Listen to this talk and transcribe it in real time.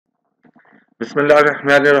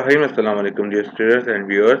Bismillahirrahmanirrahim. Assalamu alaikum dear students and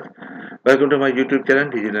viewers. Welcome to my YouTube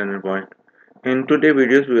channel DigiLearnersPoint. In today's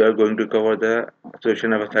videos we are going to cover the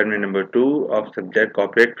solution of assignment number 2 of subject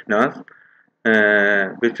corporate finance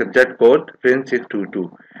with subject code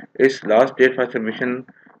Fin622. Its last date for submission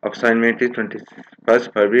of assignment is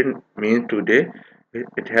 21st February, means today.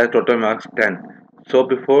 It has total marks 10. So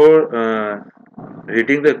before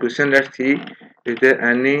reading the question, let's see is there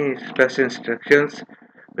any special instructions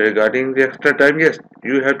regarding the extra time. Yes,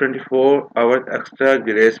 you have 24 hours extra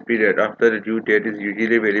grace period after the due date is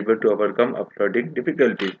usually available to overcome uploading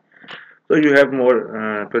difficulties. So you have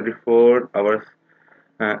more 24 hours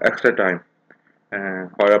extra time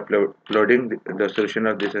for uploading the solution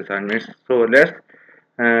of this assignment. So let's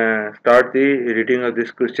start the reading of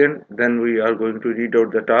this question. Then we are going to read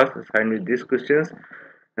out the task assigned with these questions,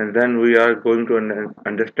 and then we are going to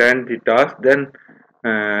understand the task. Then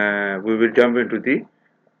we will jump into the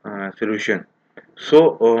solution.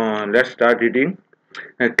 So let's start reading.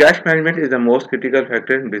 Cash management is the most critical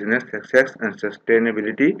factor in business success and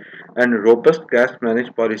sustainability, and robust cash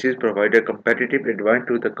management policies provide a competitive advantage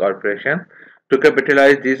to the corporation to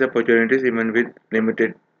capitalize these opportunities even with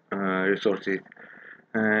limited resources.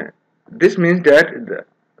 Uh, this means that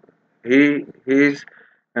he is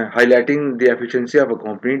highlighting the efficiency of a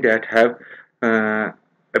company that have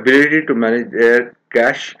ability to manage their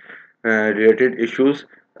cash related issues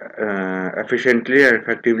efficiently and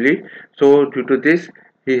effectively. So due to this,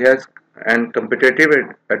 he has an competitive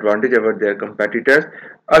advantage over their competitors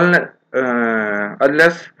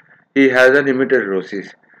unless he has a limited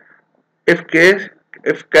resources. If case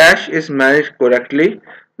if cash is managed correctly,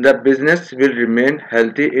 the business will remain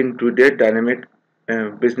healthy in today's dynamic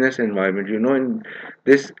business environment. You know, in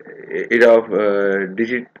this era of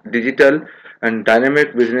digital and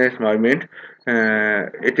dynamic business environment,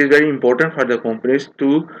 it is very important for the companies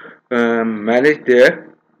to manage their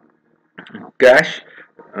cash,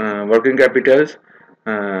 working capitals,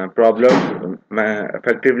 problems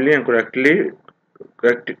effectively and correctly.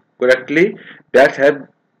 That help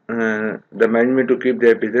the management to keep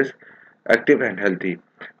their business active and healthy.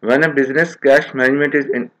 When a business cash management is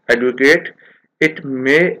inadequate, it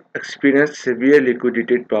may experience severe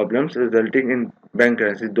liquidity problems resulting in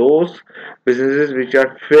bankruptcy. Those businesses which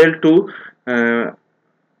are failed to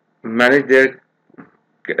manage their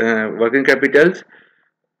working capitals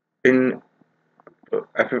in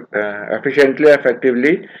efficiently,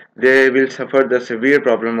 effectively, they will suffer the severe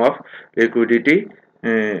problem of liquidity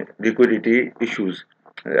issues.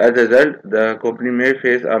 As a result, the company may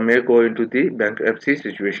face or may go into the bankruptcy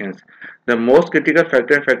situations. The most critical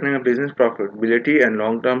factor affecting a business profitability and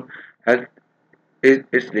long-term health is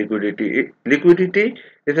its liquidity. Liquidity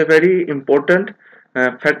is a very important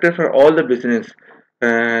factor for all the business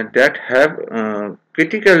that have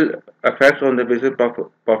critical effects on the business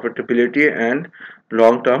profitability and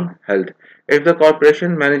long-term health. If the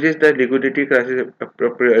corporation manages the liquidity crisis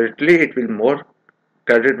appropriately, it will more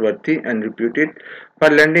creditworthy and reputed for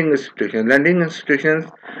lending institutions. Lending institutions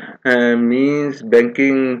means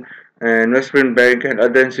banking, investment bank, and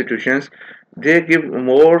other institutions. They give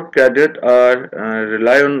more credit or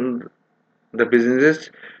rely on the businesses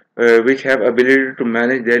which have ability to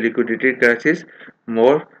manage their liquidity crisis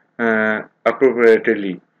more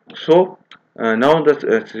appropriately. So now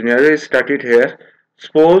the scenario is started here.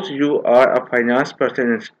 Suppose you are a finance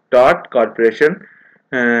person in start corporation.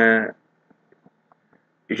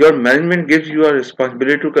 Your management gives you a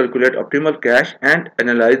responsibility to calculate optimal cash and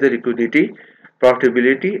analyze the liquidity,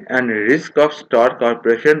 profitability, and risk of Star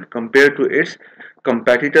Corporation compared to its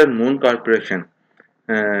competitor Moon Corporation.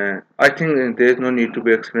 I think there is no need to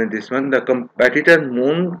be explained this one. The competitor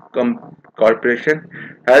Corporation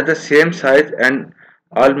has the same size and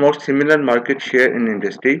almost similar market share in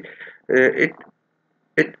industry. It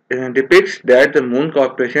depicts that the Moon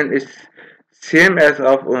Corporation is same as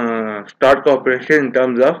of Star Corporation in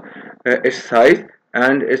terms of its size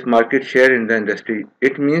and its market share in the industry.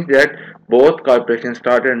 It means that both corporations,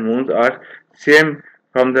 Star and Moons, are same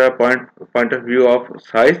from the point of view of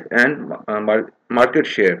size and market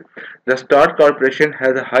share. The Star Corporation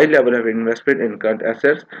has a high level of investment in current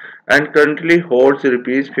assets and currently holds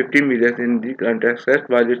rupees 50 million in the current assets,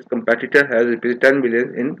 while its competitor has rupees 10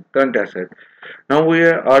 million in current assets. Now we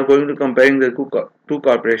are going to comparing the two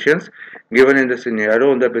corporations given in the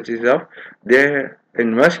scenario on the basis of their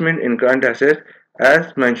investment in current assets.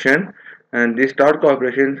 As mentioned, and the Star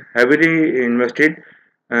Corporation heavily invested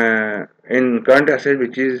in current assets,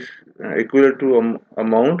 which is equal to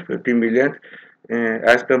amount 50 million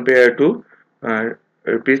as compared to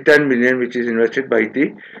rupees 10 million, which is invested by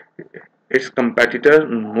the its competitor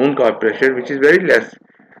Moon Corporation, which is very less.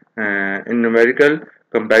 In numerical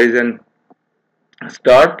comparison,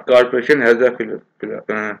 Start Corporation has a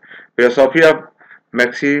philosophy of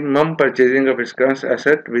maximum purchasing of its current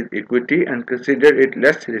asset with equity and consider it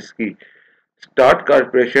less risky. Start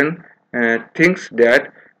Corporation thinks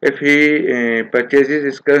that if he purchases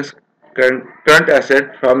his current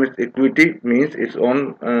asset from its equity, means its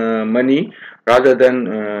own money rather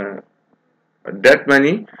than debt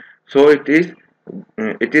money, so it is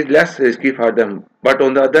less risky for them. But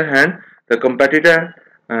on the other hand, the competitor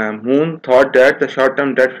Moon thought that the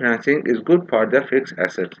short-term debt financing is good for the fixed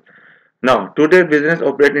assets. Now, today business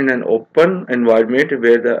operates in an open environment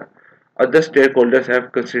where the other stakeholders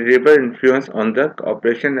have considerable influence on the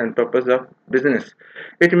operation and purpose of business.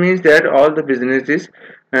 It means that all the businesses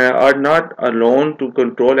are not alone to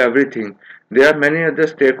control everything. There are many other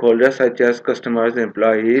stakeholders such as customers,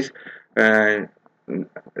 employees, uh,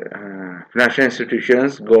 financial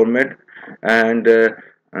institutions, government, and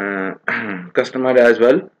customer as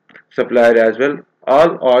well, supplier as well.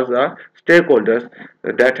 All the stakeholders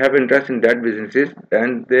that have interest in that businesses,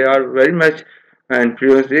 and they are very much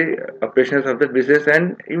influence the operations of the business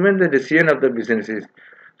and even the decision of the businesses.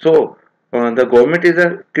 So the government is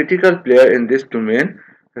a critical player in this domain.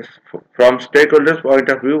 From stakeholders' point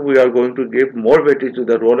of view, we are going to give more weightage to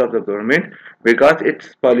the role of the government because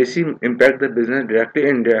its policy impact the business directly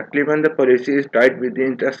and indirectly when the policy is tied with the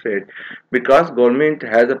interest rate. Because government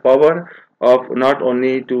has a power of not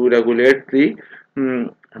only to regulate the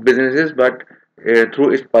businesses but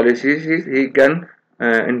through its policies he can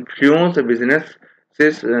influence the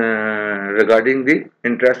businesses regarding the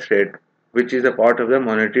interest rate, which is a part of the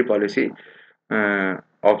monetary policy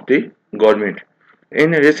of the government.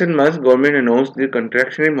 In recent months, government announced the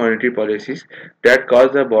contractionary monetary policies that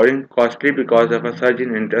caused the borrowing costly because of a surge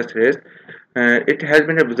in interest rates. It has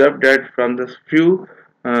been observed that from the few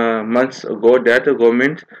months ago that the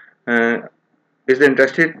government uh, is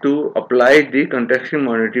interested to apply the contractionary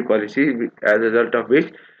monetary policy, as a result of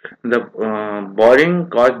which the borrowing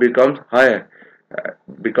cost becomes higher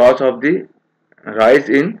because of the rise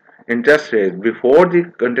in interest rates. Before the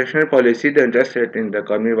contractionary policy, the interest rate in the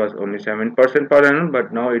economy was only 7% per annum,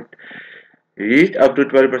 but now it reached up to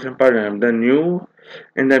 12% per annum. The new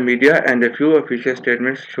in the media and a few official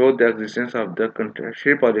statements show the existence of the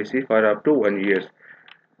contractionary policy for up to 1 year.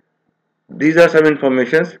 These are some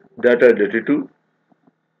informations that are related to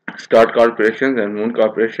start corporations and moon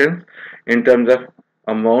corporations in terms of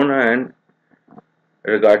amount and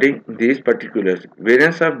regarding these particulars.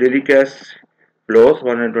 Variance of daily cash flows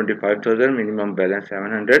 125,000, minimum balance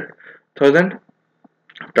 700,000.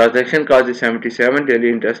 Transaction cost is 77, daily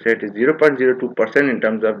interest rate is 0.02%. In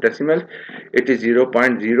terms of decimals, it is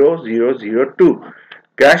 0.0002.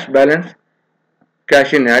 Cash balance,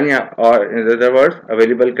 cash in hand, or in other words,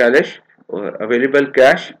 available cash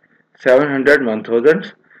 700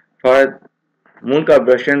 1000. For Moon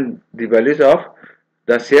Corporation, the values of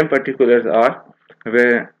the same particulars are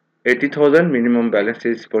where 80,000, minimum balance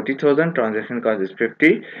is 40,000, transaction cost is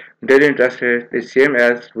 50, daily interest rate is same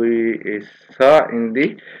as we saw in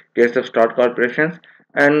the case of start corporations,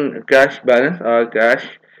 and cash balance or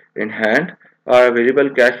cash in hand or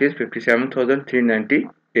available cash is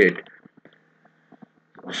 57,398.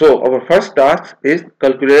 So our first task is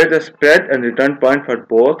calculate the spread and return point for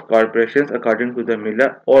both corporations according to the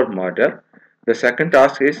Miller-orr model. The second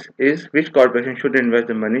task is which corporation should invest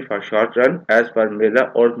the money for short run as per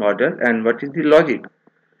Miller-orr model and what is the logic.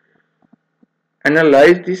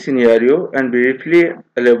 Analyze the scenario and briefly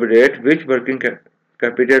elaborate which working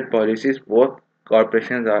capital policies both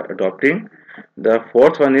corporations are adopting. The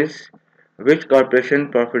fourth one is which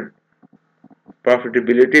corporation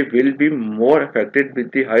profitability will be more affected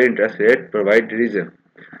with the high interest rate, provide reason.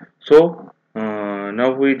 So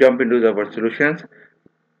now we jump into our solutions.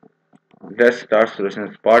 Let's start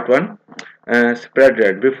solutions. Part 1, spread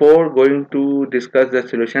rate. Before going to discuss the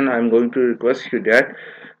solution, I am going to request you that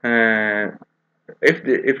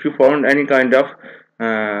if you found any kind of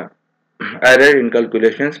uh, error in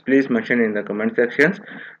calculations, please mention in the comment sections.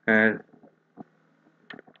 uh,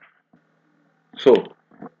 so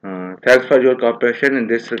thanks for your cooperation in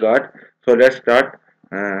this regard. So let's start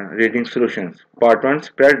reading solutions. Part 1,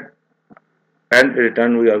 spread and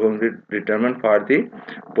return we are going to determine for the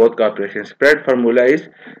both corporations. Spread formula is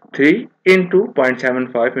 3 into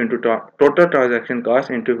 0.75 into total transaction cost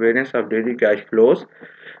into variance of daily cash flows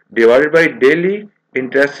divided by daily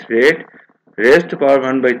interest rate raised to power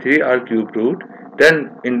 1 by 3 or cube root,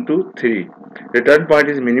 then into 3. Return point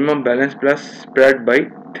is minimum balance plus spread by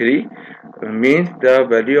 3, means the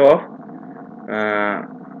value of uh,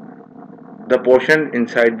 the portion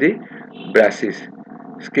inside the braces,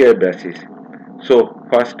 scale braces. So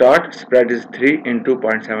for start, spread is 3 into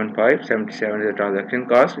 0.75, 77 is the transaction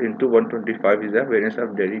cost, into 125 is the variance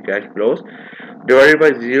of daily cash flows, divided by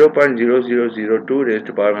 0.0002 raised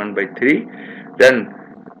to power 1 by 3. Then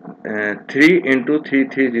 3 into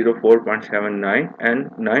 3304.79 and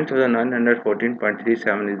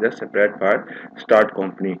 9914.37 is the separate for start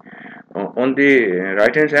company. On the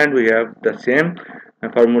right hand side we have the same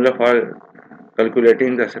formula for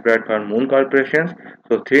calculating the separate for Moon corporations.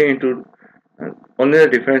 So 3 into only the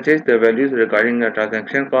difference is the values regarding the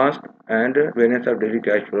transaction cost and variance of daily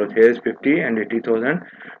cash flows. Here is 50 and 80,000,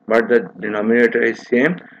 but the denominator is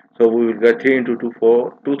same. So we will get 3 into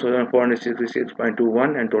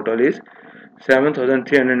 2466.21 and total is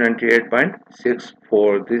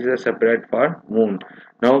 7398.64. This is a separate for Moon.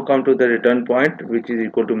 Now come to the return point, which is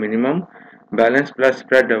equal to minimum balance plus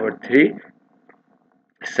spread over 3.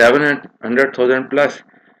 700,000 plus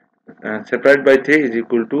separate by 3 is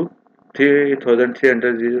equal to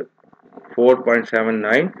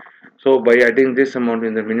 3304.79. So by adding this amount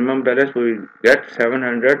in the minimum balance, we will get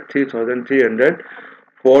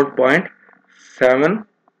 703,304.7.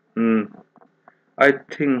 I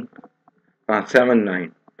think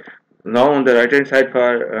 79. Now on the right hand side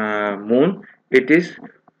for Moon, it is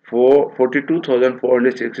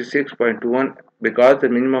 42,466.21 because the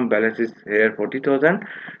minimum balance is here 40,000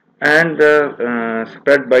 and the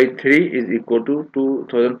spread by 3 is equal to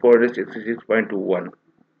 2,466.21.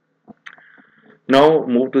 Now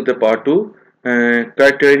move to the part 2.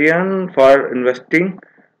 Criterion for investing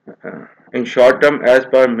in short term as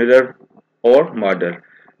per Miller-orr Model.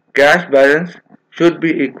 Cash balance should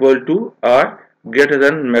be equal to or greater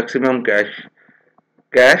than maximum cash.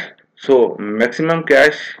 So maximum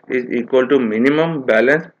cash is equal to minimum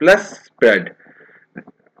balance plus spread.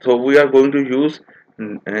 So we are going to use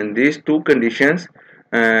these two conditions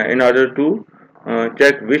in order to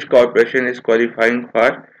check which corporation is qualifying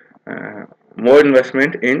for more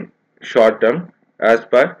investment in short term as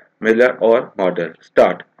per Miller-orr Model.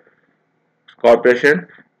 Start. Corporation,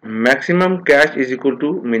 maximum cash is equal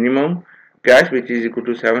to minimum cash, which is equal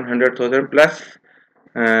to 700,000 plus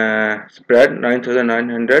spread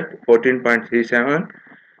 9,914.37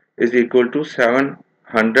 is equal to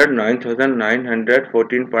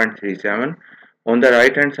 709,914.37. On the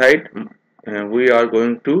right hand side, we are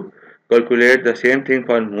going to calculate the same thing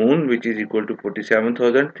for Moon, which is equal to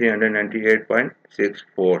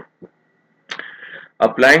 47,398.64.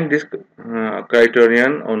 Applying this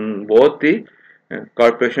criterion on both the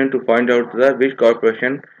corporation to find out which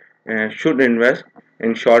corporation should invest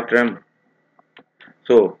in short term.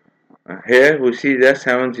 So here we see the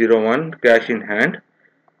 701 cash in hand,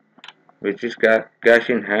 which is cash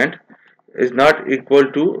in hand, is not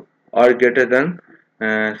equal to or greater than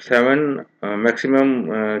 7 maximum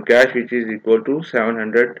cash, which is equal to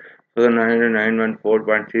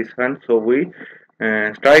 700,909.47. So we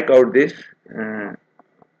strike out this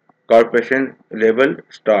corporation label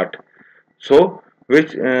start. So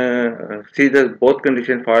which see the both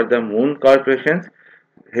condition for the Moon corporations.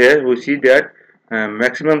 Here we see that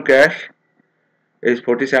maximum cash is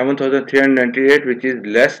 47,398, which is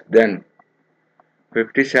less than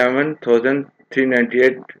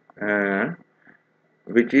 57,398,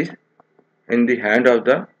 which is in the hand of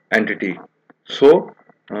the entity. So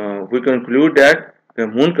we conclude that the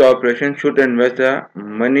Moon corporation should invest the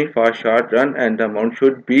money for short run and the amount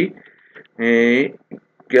should be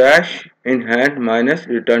cash in hand minus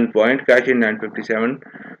return point. Cash in hand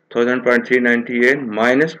 57,398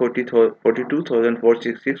 minus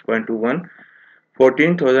 42,466.21,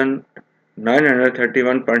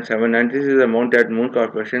 14,931.79. This is the amount that Moon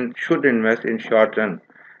corporation should invest in short run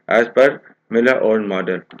as per Miller-orr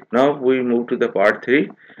Model. Now we move to the part 3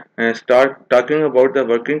 and start talking about the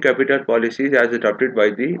working capital policies as adopted by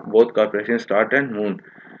the both corporations Start and Moon.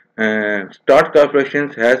 Start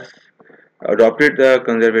corporations has adopted the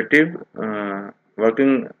conservative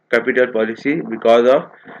working capital policy because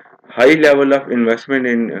of high level of investment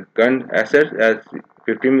in current assets as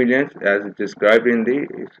 50 million as described in the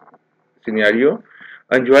scenario,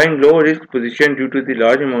 enjoying low risk position due to the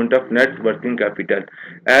large amount of net working capital,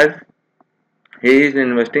 as he is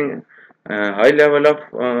investing high level of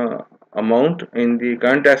amount in the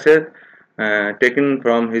current asset taken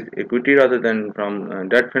from his equity rather than from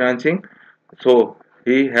debt financing. So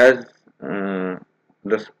he has the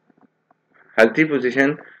healthy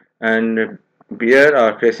position and bear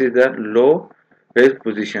or faces the low risk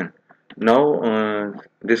position. Now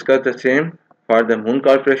discuss the same for the Moon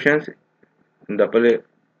corporations. The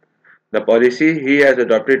policy he has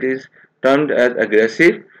adopted is termed as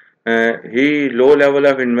aggressive. He low level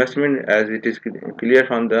of investment, as it is clear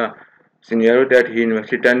from the scenario that he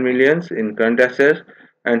invested 10 millions in current assets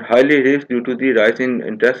and highly risked due to the rise in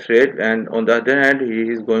interest rate, and on the other hand he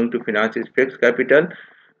is going to finance his fixed capital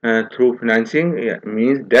through financing,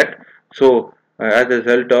 means debt. So as a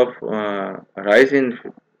result of rise in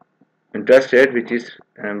interest rate, which is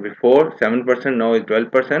before 7%, now is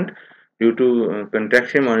 12% due to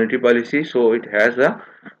contraction monetary policy, so it has a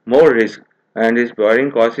more risk and its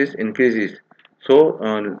borrowing cost is increases. So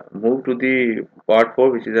move to the part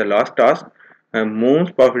 4, which is the last task. Moon's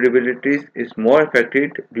profitability is more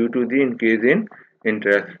affected due to the increase in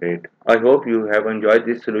interest rate. I hope you have enjoyed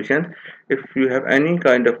this solution. If you have any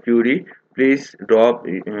kind of query, please drop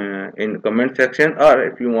in comment section, or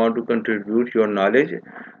if you want to contribute your knowledge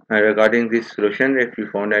regarding this solution, if you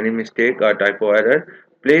found any mistake or typo error,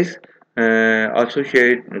 please also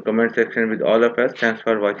share it in comment section with all of us. Thanks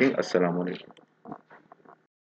for watching. Assalamu alaikum.